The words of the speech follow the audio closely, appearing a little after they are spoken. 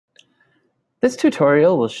This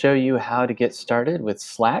tutorial will show you how to get started with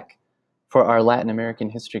Slack for our Latin American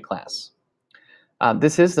history class.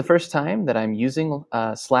 This is the first time that I'm using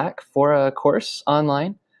Slack for a course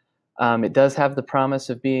online. It does have the promise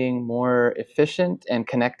of being more efficient and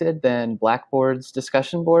connected than Blackboard's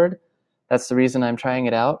discussion board. That's the reason I'm trying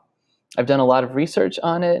it out. I've done a lot of research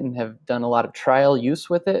on it and have done a lot of trial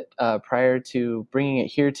use with it prior to bringing it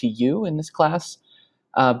here to you in this class.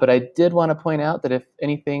 But I did want to point out that if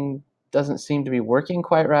anything doesn't seem to be working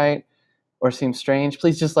quite right or seems strange,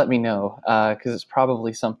 please just let me know because it's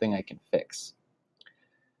probably something I can fix.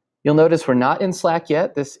 You'll notice we're not in Slack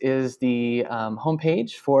yet. This is the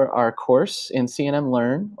homepage for our course in C&M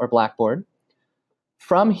Learn or Blackboard.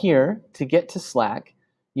 From here, to get to Slack,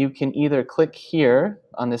 you can either click here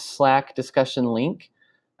on this Slack discussion link.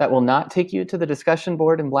 That will not take you to the discussion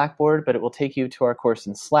board in Blackboard, but it will take you to our course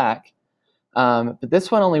in Slack. But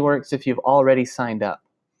this one only works if you've already signed up.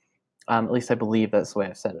 At least I believe that's the way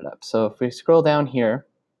I've set it up. So if we scroll down here,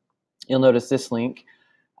 you'll notice this link,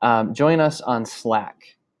 join us on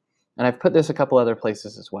Slack. And I've put this a couple other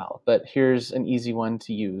places as well, but here's an easy one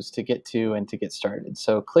to use to get to and to get started.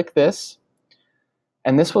 So click this,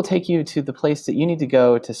 and this will take you to the place that you need to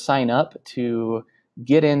go to sign up to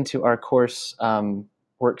get into our course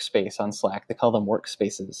workspace on Slack. They call them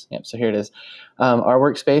workspaces. Yep, so here it is. Our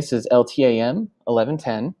workspace is LTAM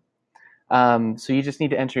 1110. So you just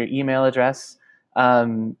need to enter your email address.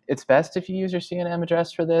 It's best if you use your C&M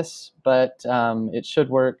address for this, but it should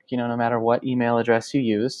work, no matter what email address you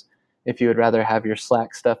use. If you would rather have your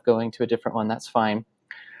Slack stuff going to a different one, that's fine.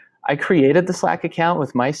 I created the Slack account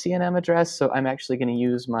with my C&M address, so I'm actually going to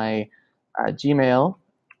use my Gmail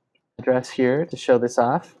address here to show this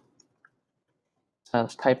off. So I'll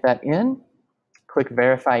just type that in, click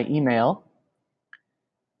verify email,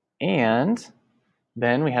 and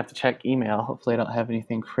then we have to check email. Hopefully I don't have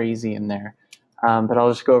anything crazy in there. But I'll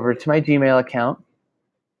just go over to my Gmail account.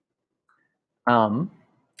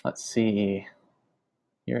 Let's see.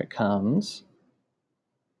 Here it comes.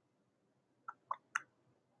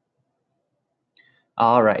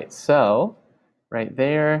 All right, so right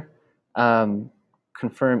there,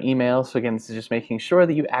 confirm email. So again, this is just making sure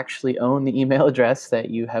that you actually own the email address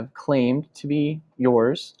that you have claimed to be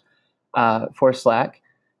yours for Slack.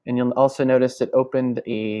 And you'll also notice it opened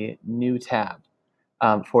a new tab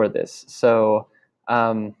for this. So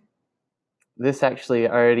this actually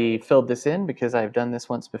already filled this in because I've done this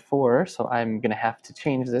once before. So I'm going to have to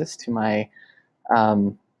change this to my,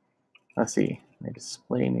 let's see, my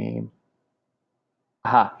display name.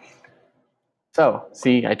 Aha. So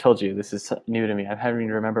see, I told you this is new to me. I'm having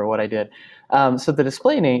to remember what I did. So the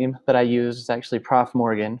display name that I use is actually Prof.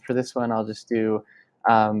 Morgan. For this one, I'll just do,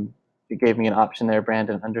 it gave me an option there,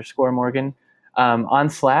 Brandon_Morgan. On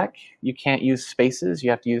Slack, you can't use spaces.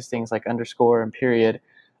 You have to use things like underscore and period.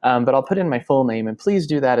 But I'll put in my full name, and please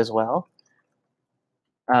do that as well.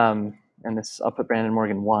 And this, I'll put Brandon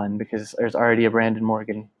Morgan 1 because there's already a Brandon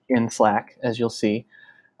Morgan in Slack, as you'll see.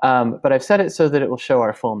 But I've set it so that it will show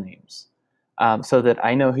our full names, so that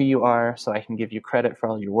I know who you are, so I can give you credit for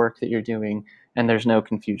all your work that you're doing, and there's no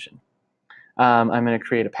confusion. I'm going to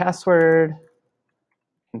create a password.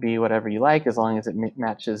 It can be whatever you like, as long as it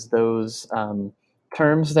matches those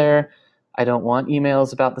terms there. I don't want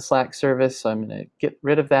emails about the Slack service, so I'm going to get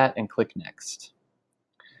rid of that and click Next.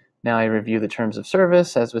 Now I review the terms of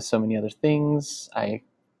service. As with so many other things, I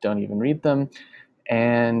don't even read them,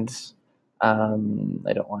 and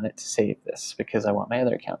I don't want it to save this because I want my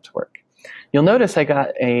other account to work. You'll notice I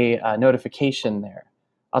got a notification there.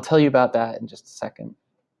 I'll tell you about that in just a second.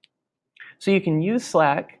 So you can use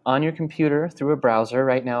Slack on your computer through a browser.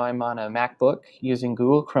 Right now I'm on a MacBook using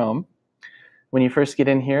Google Chrome. When you first get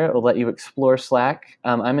in here, it will let you explore Slack.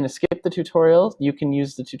 I'm going to skip the tutorial. You can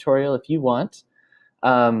use the tutorial if you want.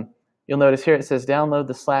 You'll notice here it says download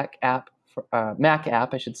the Slack app, Mac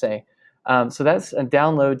app, I should say. So that's a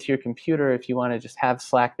download to your computer if you want to just have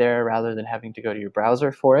Slack there rather than having to go to your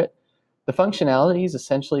browser for it. The functionality is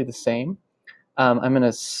essentially the same. I'm going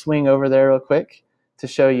to swing over there real quick to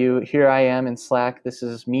show you. Here I am in Slack. This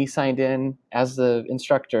is me signed in as the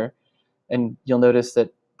instructor. And you'll notice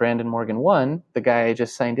that Brandon Morgan 1, the guy I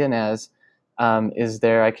just signed in as, is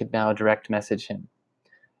there. I could now direct message him.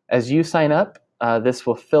 As you sign up, this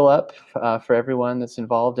will fill up for everyone that's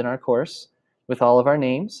involved in our course with all of our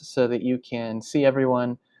names so that you can see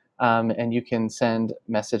everyone and you can send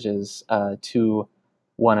messages to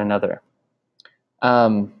one another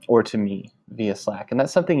or to me via Slack. And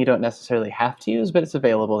that's something you don't necessarily have to use, but it's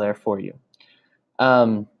available there for you.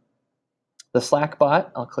 The Slack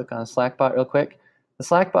bot, I'll click on Slack bot real quick. The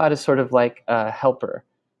Slack bot is sort of like a helper.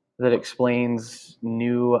 that explains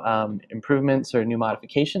new improvements or new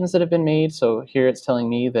modifications that have been made. So here it's telling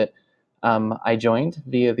me that I joined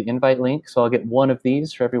via the invite link, so I'll get one of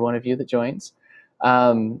these for every one of you that joins,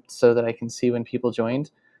 so that I can see when people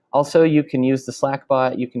joined. Also, you can use the Slack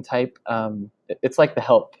bot. You can type, it's like the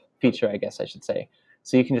help feature, I guess I should say.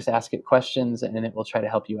 So you can just ask it questions and it will try to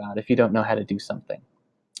help you out if you don't know how to do something.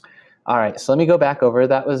 All right, so let me go back over.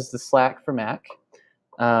 That was the Slack for Mac.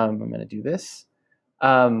 I'm going to do this.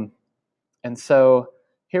 And so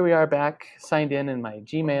here we are back, signed in my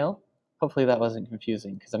Gmail. Hopefully that wasn't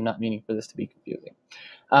confusing because I'm not meaning for this to be confusing.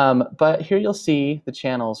 But here you'll see the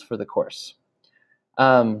channels for the course.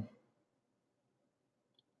 I'm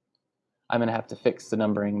going to have to fix the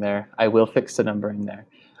numbering there. I will fix the numbering there.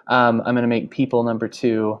 I'm going to make people number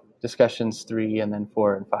 2, discussions 3, and then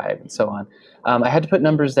 4 and 5, and so on. I had to put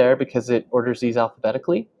numbers there because it orders these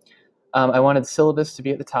alphabetically. I wanted the syllabus to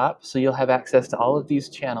be at the top, so you'll have access to all of these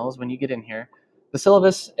channels when you get in here. The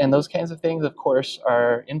syllabus and those kinds of things, of course,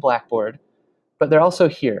 are in Blackboard, but they're also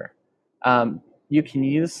here. You can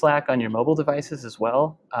use Slack on your mobile devices as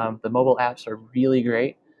well. The mobile apps are really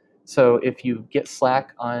great. So if you get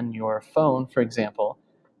Slack on your phone, for example,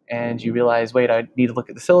 and you realize, wait, I need to look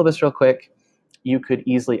at the syllabus real quick, you could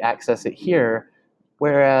easily access it here,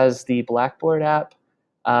 whereas the Blackboard app,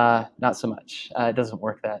 not so much. It doesn't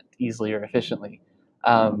work that easily or efficiently.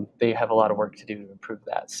 They have a lot of work to do to improve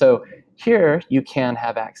that. So here you can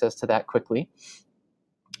have access to that quickly.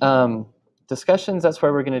 Discussions, that's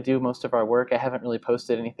where we're going to do most of our work. I haven't really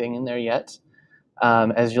posted anything in there yet.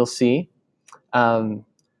 As you'll see,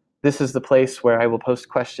 this is the place where I will post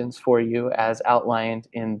questions for you as outlined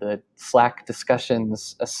in the Slack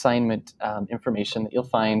discussions assignment information that you'll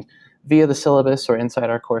find via the syllabus or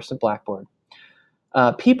inside our course at Blackboard.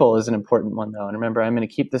 People is an important one, though, and remember, I'm going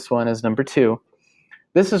to keep this one as number 2.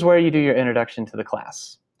 This is where you do your introduction to the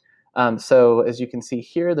class. So as you can see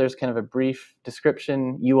here, there's kind of a brief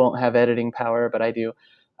description. You won't have editing power, but I do,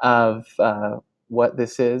 of what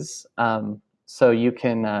this is. So you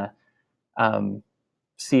can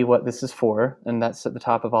see what this is for, and that's at the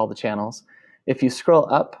top of all the channels. If you scroll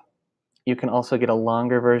up, you can also get a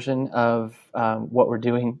longer version of what we're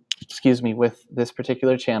doing, with this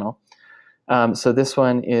particular channel. So this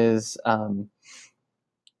one is,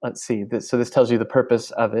 let's see, so this tells you the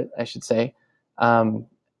purpose of it, I should say.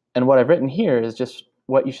 And what I've written here is just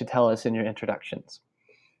what you should tell us in your introductions.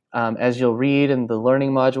 As you'll read in the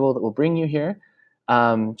learning module that will bring you here,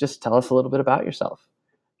 just tell us a little bit about yourself.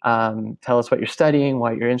 Tell us what you're studying,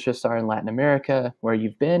 what your interests are in Latin America, where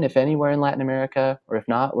you've been, if anywhere in Latin America, or if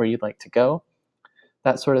not, where you'd like to go,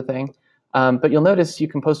 that sort of thing. But you'll notice you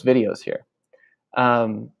can post videos here.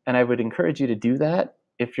 And I would encourage you to do that.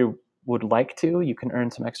 If you would like to, you can earn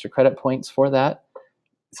some extra credit points for that.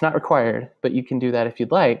 It's not required, but you can do that if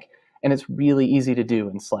you'd like, and it's really easy to do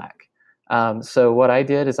in Slack. So what I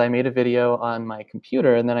did is I made a video on my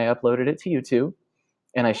computer, and then I uploaded it to YouTube,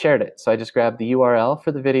 and I shared it. So I just grabbed the URL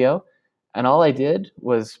for the video, and all I did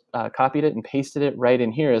was copied it and pasted it right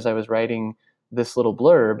in here as I was writing this little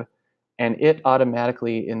blurb, and it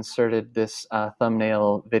automatically inserted this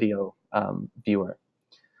thumbnail video viewer.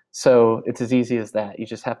 So it's as easy as that. You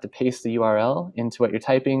just have to paste the URL into what you're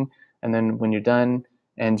typing, and then when you're done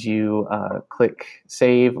and you click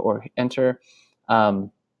save or enter,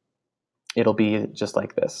 it'll be just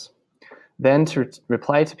like this. Then to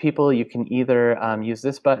reply to people, you can either use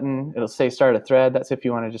this button. It'll say start a thread. That's if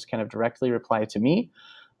you want to just kind of directly reply to me.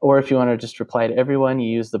 Or if you want to just reply to everyone, you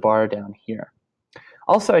use the bar down here.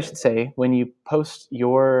 Also, I should say, when you post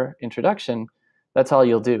your introduction, that's all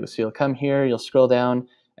you'll do. So you'll come here, you'll scroll down,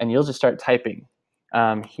 and you'll just start typing.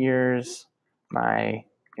 Here's my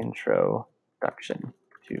introduction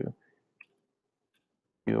to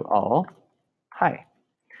you all. Hi.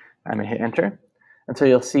 I'm going to hit enter. And so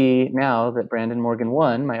you'll see now that Brandon Morgan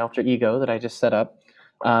 1, my alter ego that I just set up,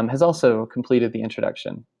 has also completed the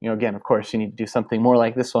introduction. Again, of course, you need to do something more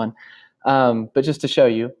like this one, but just to show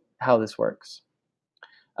you how this works.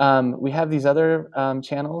 We have these other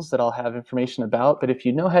channels that I'll have information about, but if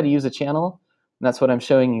you know how to use a channel, and that's what I'm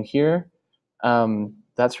showing you here,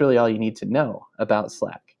 that's really all you need to know about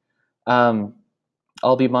Slack.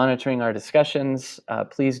 I'll be monitoring our discussions.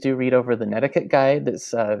 Please do read over the netiquette guide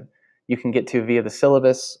that's you can get to via the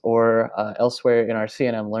syllabus or elsewhere in our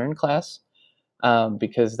CNM Learn class,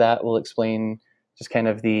 because that will explain just kind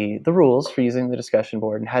of the rules for using the discussion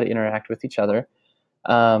board and how to interact with each other.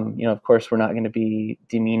 Of course, we're not going to be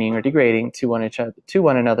demeaning or degrading to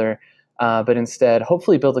one another, but instead,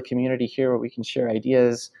 hopefully build a community here where we can share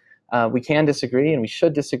ideas. We can disagree, and we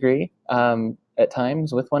should disagree at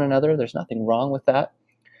times with one another. There's nothing wrong with that.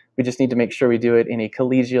 We just need to make sure we do it in a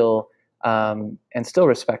collegial and still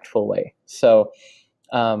respectful way. So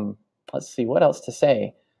let's see, what else to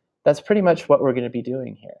say? That's pretty much what we're going to be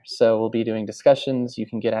doing here. So we'll be doing discussions. You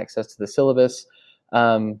can get access to the syllabus.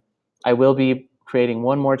 I will be creating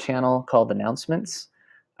one more channel called announcements.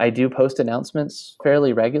 I do post announcements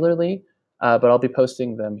fairly regularly, but I'll be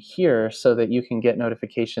posting them here so that you can get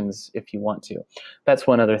notifications if you want to. That's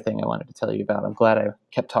one other thing I wanted to tell you about. I'm glad I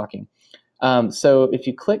kept talking. So if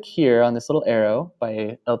you click here on this little arrow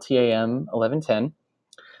by LTAM 1110,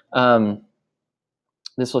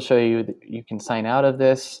 this will show you that you can sign out of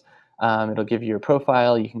this. It'll give you your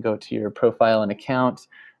profile. You can go to your profile and account.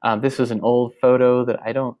 This was an old photo that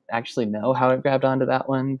I don't actually know how it grabbed onto that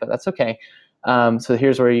one, but that's okay. So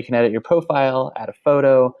here's where you can edit your profile, add a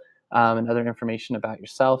photo, and other information about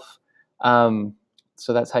yourself. So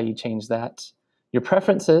that's how you change that. Your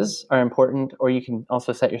preferences are important, or you can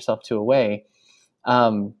also set yourself to away.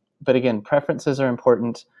 But again, preferences are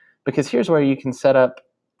important because here's where you can set up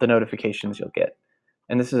the notifications you'll get.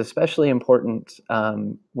 And this is especially important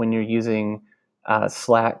when you're using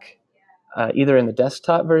Slack, either in the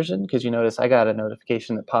desktop version, because you notice I got a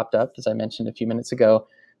notification that popped up, as I mentioned a few minutes ago,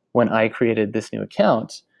 when I created this new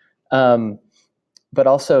account. But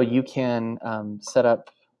also you can set up,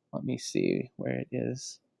 let me see where it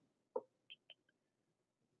is,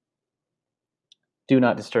 do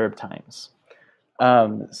not disturb times.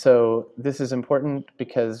 So this is important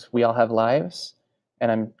because we all have lives.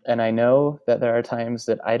 And I know that there are times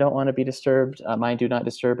that I don't want to be disturbed. My do not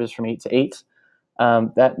disturb is from 8 to 8.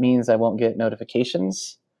 That means I won't get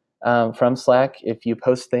notifications from Slack if you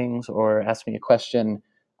post things or ask me a question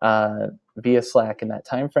via Slack in that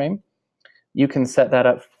time frame. You can set that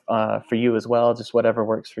up for you as well, just whatever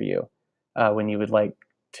works for you when you would like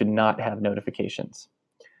to not have notifications.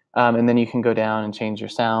 And then you can go down and change your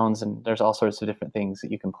sounds, and there's all sorts of different things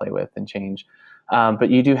that you can play with and change. But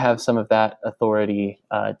you do have some of that authority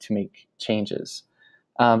to make changes.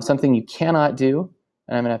 Something you cannot do,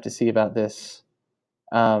 and I'm going to have to see about this.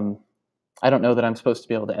 I don't know that I'm supposed to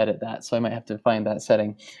be able to edit that, so I might have to find that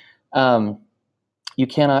setting. You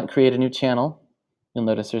cannot create a new channel. You'll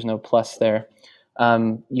notice there's no plus there.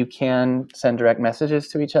 You can send direct messages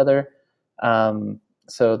to each other.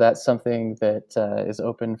 So that's something that is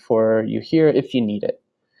open for you here if you need it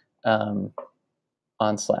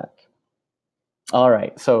on Slack. All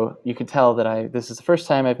right, so you can tell that this is the first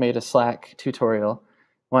time I've made a Slack tutorial.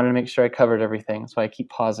 I wanted to make sure I covered everything, so I keep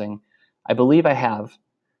pausing. I believe I have.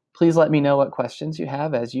 Please let me know what questions you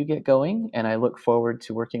have as you get going, and I look forward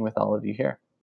to working with all of you here.